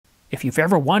If you've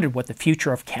ever wondered what the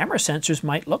future of camera sensors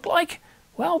might look like,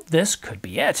 well, this could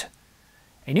be it.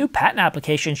 A new patent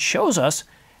application shows us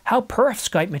how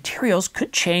perovskite materials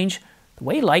could change the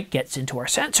way light gets into our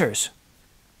sensors.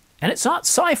 And it's not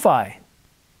sci-fi.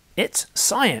 It's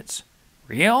science.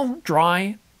 Real,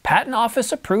 dry, patent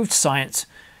office approved science.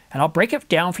 And I'll break it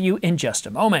down for you in just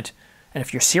a moment. And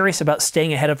if you're serious about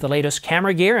staying ahead of the latest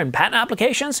camera gear and patent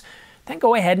applications, then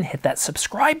go ahead and hit that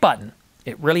subscribe button.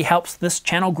 It really helps this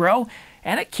channel grow,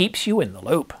 and it keeps you in the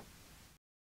loop.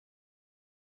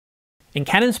 In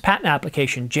Canon's patent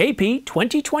application JP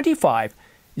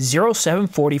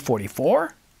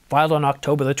 2025-074044, filed on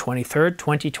October the 23rd,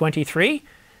 2023,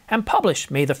 and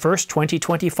published May the 1st,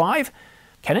 2025,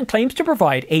 Canon claims to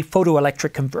provide a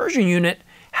photoelectric conversion unit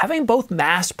having both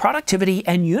mass productivity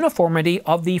and uniformity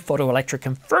of the photoelectric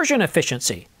conversion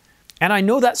efficiency. And I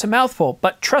know that's a mouthful,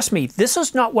 but trust me, this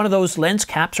is not one of those lens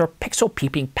caps or pixel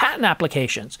peeping patent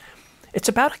applications. It's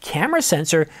about a camera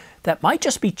sensor that might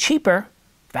just be cheaper,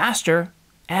 faster,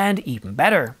 and even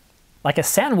better. Like a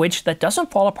sandwich that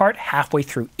doesn't fall apart halfway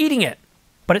through eating it.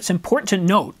 But it's important to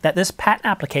note that this patent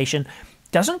application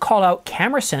doesn't call out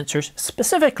camera sensors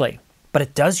specifically, but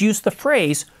it does use the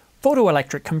phrase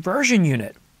photoelectric conversion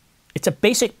unit. It's a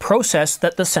basic process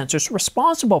that the sensor's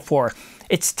responsible for.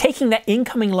 It's taking that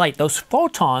incoming light, those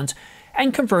photons,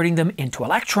 and converting them into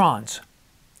electrons.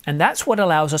 And that's what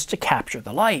allows us to capture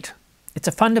the light. It's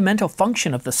a fundamental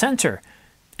function of the sensor,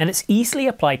 and it's easily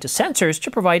applied to sensors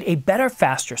to provide a better,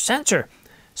 faster sensor.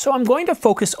 So I'm going to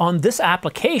focus on this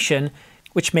application,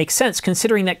 which makes sense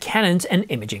considering that Canon's an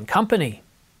imaging company.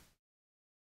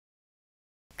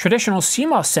 Traditional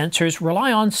CMOS sensors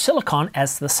rely on silicon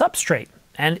as the substrate,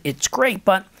 and it's great,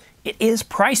 but it is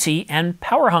pricey and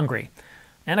power hungry,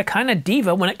 and a kind of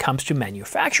diva when it comes to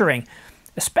manufacturing,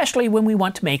 especially when we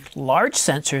want to make large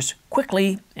sensors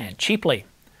quickly and cheaply.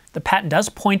 The patent does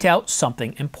point out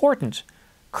something important.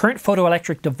 Current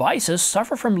photoelectric devices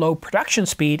suffer from low production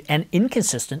speed and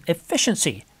inconsistent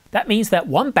efficiency. That means that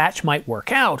one batch might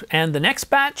work out, and the next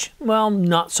batch, well,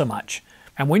 not so much.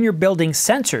 And when you're building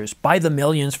sensors by the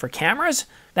millions for cameras,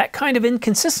 that kind of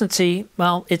inconsistency,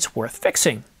 well, it's worth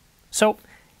fixing. So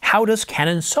how does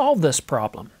Canon solve this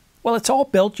problem? Well, it's all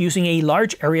built using a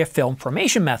large area film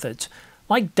formation methods,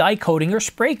 like die coating or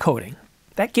spray coating.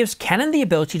 That gives Canon the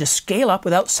ability to scale up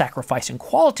without sacrificing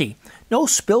quality. No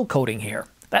spill coating here.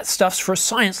 That stuff's for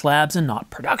science labs and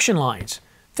not production lines.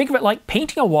 Think of it like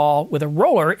painting a wall with a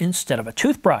roller instead of a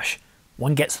toothbrush.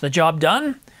 One gets the job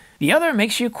done, the other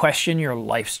makes you question your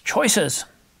life's choices,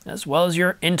 as well as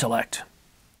your intellect.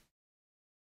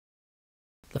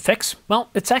 The fix?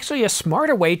 Well, it's actually a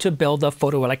smarter way to build the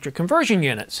photoelectric conversion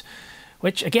units,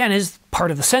 which again is part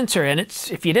of the sensor, and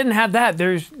if you didn't have that,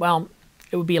 well,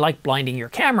 it would be like blinding your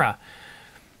camera.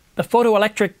 The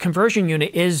photoelectric conversion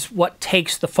unit is what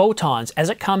takes the photons as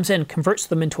it comes in, converts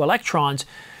them into electrons,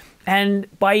 and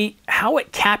by how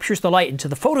it captures the light into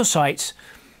the photosites,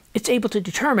 it's able to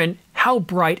determine how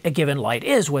bright a given light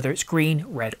is, whether it's green,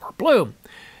 red, or blue.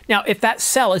 Now, if that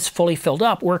cell is fully filled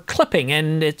up, we're clipping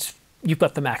and you've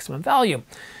got the maximum value.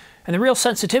 And the real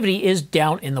sensitivity is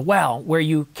down in the well, where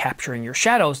you capture in your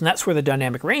shadows, and that's where the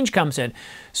dynamic range comes in.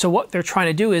 So what they're trying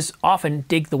to do is often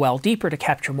dig the well deeper to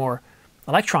capture more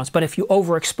electrons. But if you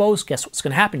overexpose, guess what's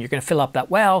going to happen? You're going to fill up that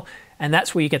well, and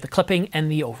that's where you get the clipping and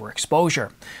the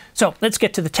overexposure. So let's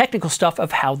get to the technical stuff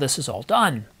of how this is all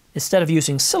done. Instead of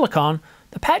using silicon,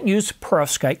 the patent used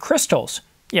perovskite crystals.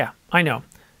 Yeah, I know.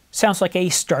 Sounds like a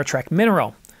Star Trek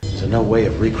mineral. Is there no way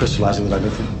of recrystallizing the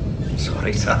dimethyl?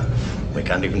 Sorry, sir. We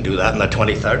can't even do that in the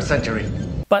 23rd century.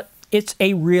 But it's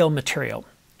a real material,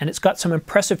 and it's got some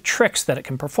impressive tricks that it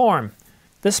can perform.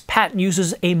 This patent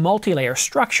uses a multi-layer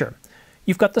structure.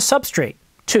 You've got the substrate,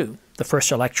 2, the first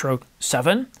electrode,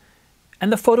 7,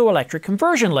 and the photoelectric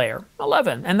conversion layer,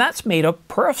 11, and that's made of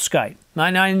perovskite.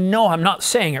 I know I'm not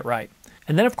saying it right.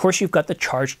 And then of course you've got the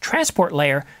charge transport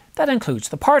layer that includes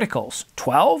the particles,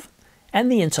 12,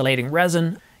 and the insulating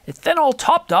resin. It's then all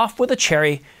topped off with a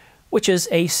cherry, which is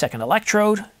a second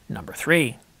electrode, number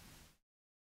 3.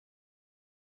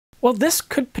 Well, this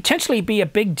could potentially be a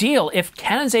big deal if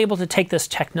Canon's able to take this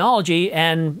technology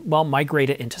and, well,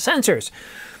 migrate it into sensors.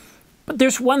 But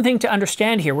there's one thing to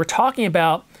understand here. We're talking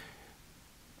about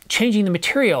changing the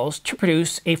materials to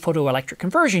produce a photoelectric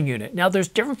conversion unit. Now, there's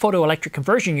different photoelectric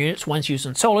conversion units. One's used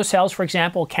in solar cells, for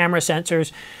example, camera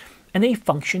sensors, and they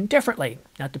function differently.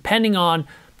 Now, depending on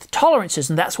the tolerances,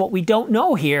 and that's what we don't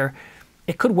know here,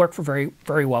 it could work for very,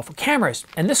 very well for cameras.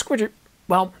 And this could,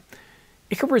 well,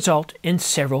 it could result in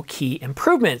several key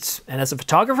improvements. And as a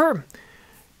photographer,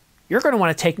 you're going to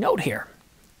want to take note here.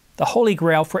 The holy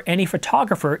grail for any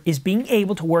photographer is being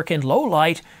able to work in low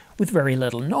light with very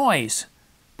little noise.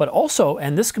 But also,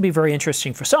 and this could be very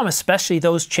interesting for some, especially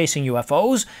those chasing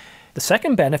UFOs, the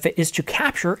second benefit is to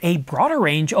capture a broader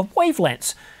range of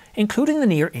wavelengths, including the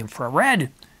near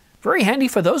infrared. Very handy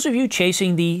for those of you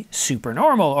chasing the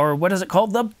supernormal, or what is it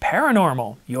called, the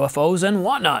paranormal, UFOs and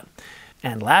whatnot.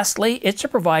 And lastly, it's to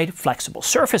provide flexible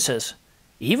surfaces,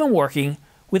 even working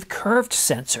with curved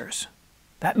sensors.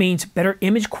 That means better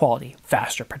image quality,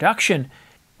 faster production,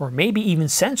 or maybe even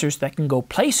sensors that can go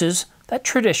places that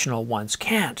traditional ones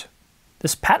can't.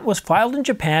 This patent was filed in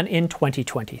Japan in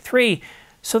 2023,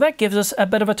 so that gives us a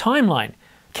bit of a timeline.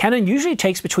 Canon usually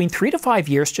takes between 3 to 5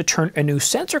 years to turn a new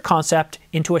sensor concept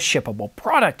into a shippable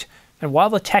product. And while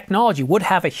the technology would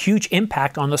have a huge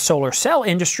impact on the solar cell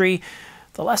industry,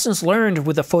 the lessons learned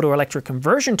with the photoelectric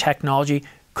conversion technology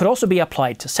could also be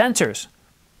applied to sensors.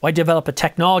 Why develop a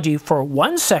technology for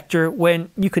one sector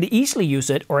when you could easily use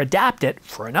it or adapt it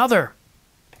for another?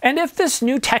 And if this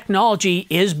new technology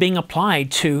is being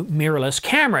applied to mirrorless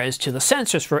cameras, to the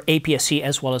sensors for APS-C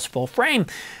as well as full frame,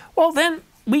 well then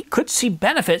we could see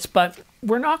benefits, but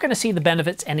we're not going to see the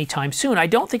benefits anytime soon. I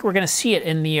don't think we're going to see it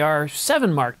in the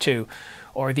R7 Mark II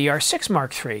or the R6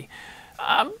 Mark III.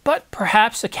 But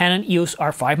perhaps the Canon EOS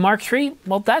R5 Mark III,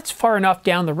 well, that's far enough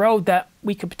down the road that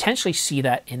we could potentially see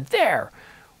that in there.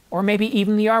 Or maybe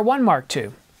even the R1 Mark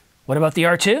II. What about the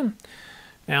R2?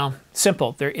 Now,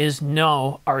 simple. There is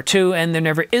no R2, and there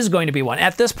never is going to be one.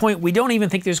 At this point, we don't even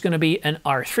think there's going to be an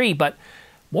R3, but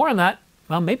more on that,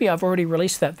 well, maybe I've already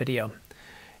released that video.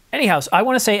 Anyhow, I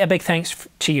want to say a big thanks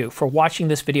to you for watching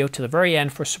this video to the very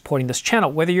end, for supporting this channel,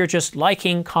 whether you're just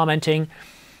liking, commenting,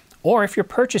 or if you're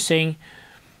purchasing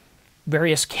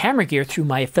various camera gear through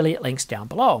my affiliate links down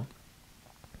below.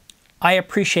 I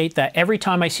appreciate that every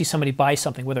time I see somebody buy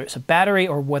something, whether it's a battery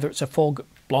or whether it's a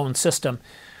full-blown system,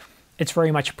 it's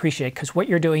very much appreciated, because what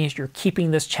you're doing is you're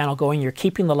keeping this channel going, you're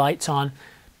keeping the lights on.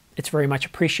 It's very much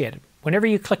appreciated. Whenever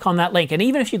you click on that link, and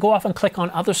even if you go off and click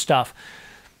on other stuff,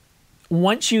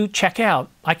 once you check out,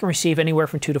 I can receive anywhere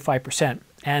from 2 to 5%,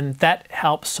 and that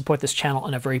helps support this channel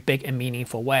in a very big and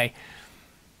meaningful way.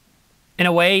 In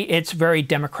a way, it's very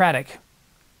democratic.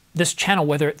 This channel,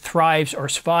 whether it thrives or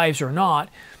survives or not,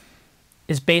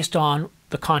 is based on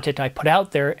the content I put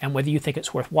out there and whether you think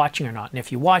it's worth watching or not. And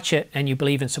if you watch it and you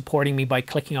believe in supporting me by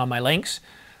clicking on my links,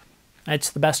 it's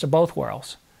the best of both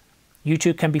worlds.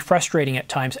 YouTube can be frustrating at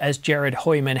times, as Jared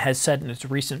Hoyman has said in his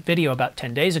recent video about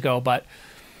 10 days ago, but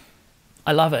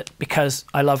I love it because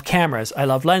I love cameras, I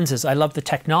love lenses, I love the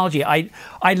technology. I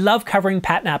love covering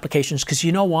patent applications, because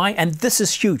you know why? And this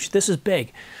is huge, this is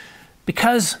big.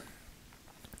 Because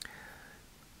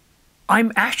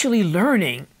I'm actually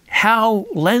learning how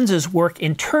lenses work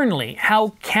internally,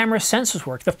 how camera sensors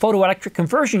work, the photoelectric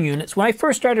conversion units. When I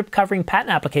first started covering patent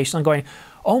applications, I'm going,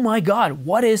 oh my God,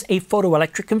 what is a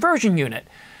photoelectric conversion unit?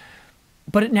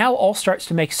 But it now all starts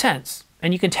to make sense.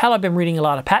 And you can tell I've been reading a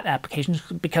lot of patent applications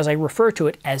because I refer to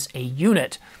it as a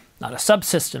unit, not a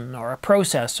subsystem or a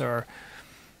process or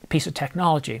a piece of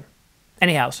technology.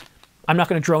 Anyhow, I'm not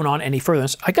going to drone on any further.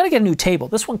 I got to get a new table.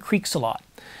 This one creaks a lot.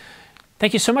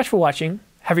 Thank you so much for watching.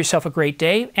 Have yourself a great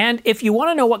day. And if you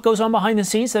want to know what goes on behind the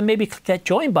scenes, then maybe click that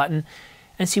join button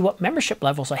and see what membership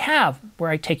levels I have, where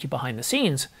I take you behind the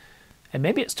scenes. And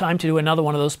maybe it's time to do another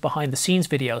one of those behind the scenes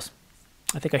videos.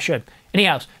 I think I should.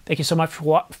 Anyhow, thank you so much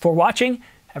for watching.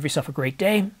 Have yourself a great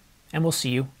day, and we'll see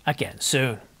you again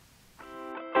soon.